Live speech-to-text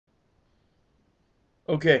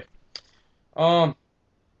Okay. Um,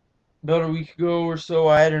 about a week ago or so,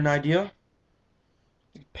 I had an idea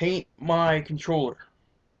to paint my controller,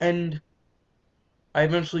 and I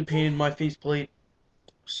eventually painted my faceplate.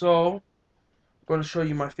 So, I'm going to show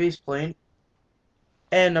you my faceplate,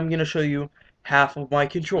 and I'm going to show you half of my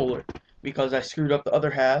controller because I screwed up the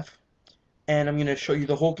other half, and I'm going to show you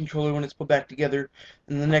the whole controller when it's put back together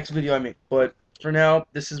in the next video I make. But for now,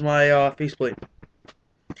 this is my faceplate.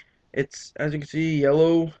 It's, as you can see,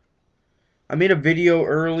 yellow. I made a video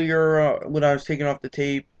earlier when I was taking off the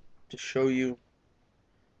tape to show you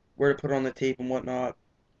where to put on the tape and whatnot.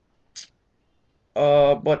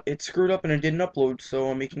 But it screwed up and it didn't upload, so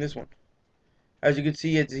I'm making this one. As you can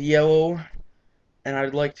see, it's yellow, and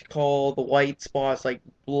I'd like to call the white spots like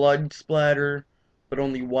blood splatter, but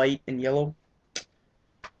only white and yellow.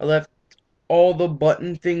 I left all the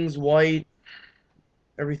button things white,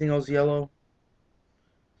 everything else yellow.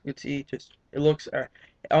 You can see, just it looks. I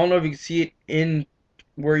don't know if you can see it in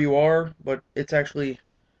where you are, but it's actually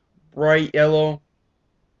bright yellow.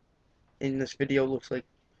 In this video, looks like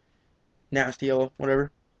nasty yellow,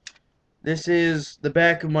 whatever. This is the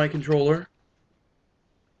back of my controller.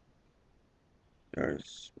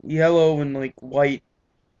 There's yellow and like white.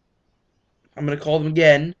 I'm gonna call them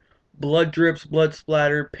again. Blood drips, blood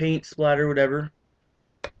splatter, paint splatter, whatever.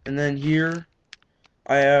 And then here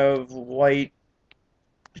I have white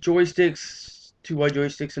joysticks, two white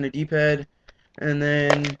joysticks and a D-pad. And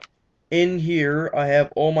then in here I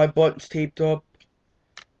have all my buttons taped up.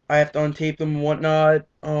 I have to untape them and whatnot.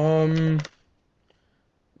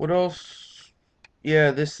 What else?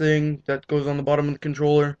 Yeah, this thing that goes on the bottom of the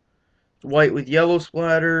controller. It's white with yellow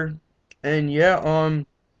splatter. And yeah,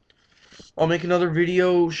 I'll make another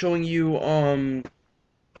video showing you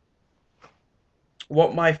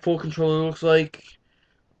what my full controller looks like,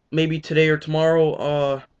 maybe today or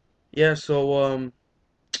tomorrow. Yeah, so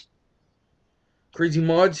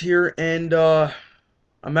XlKraziiModz here, and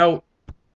I'm out.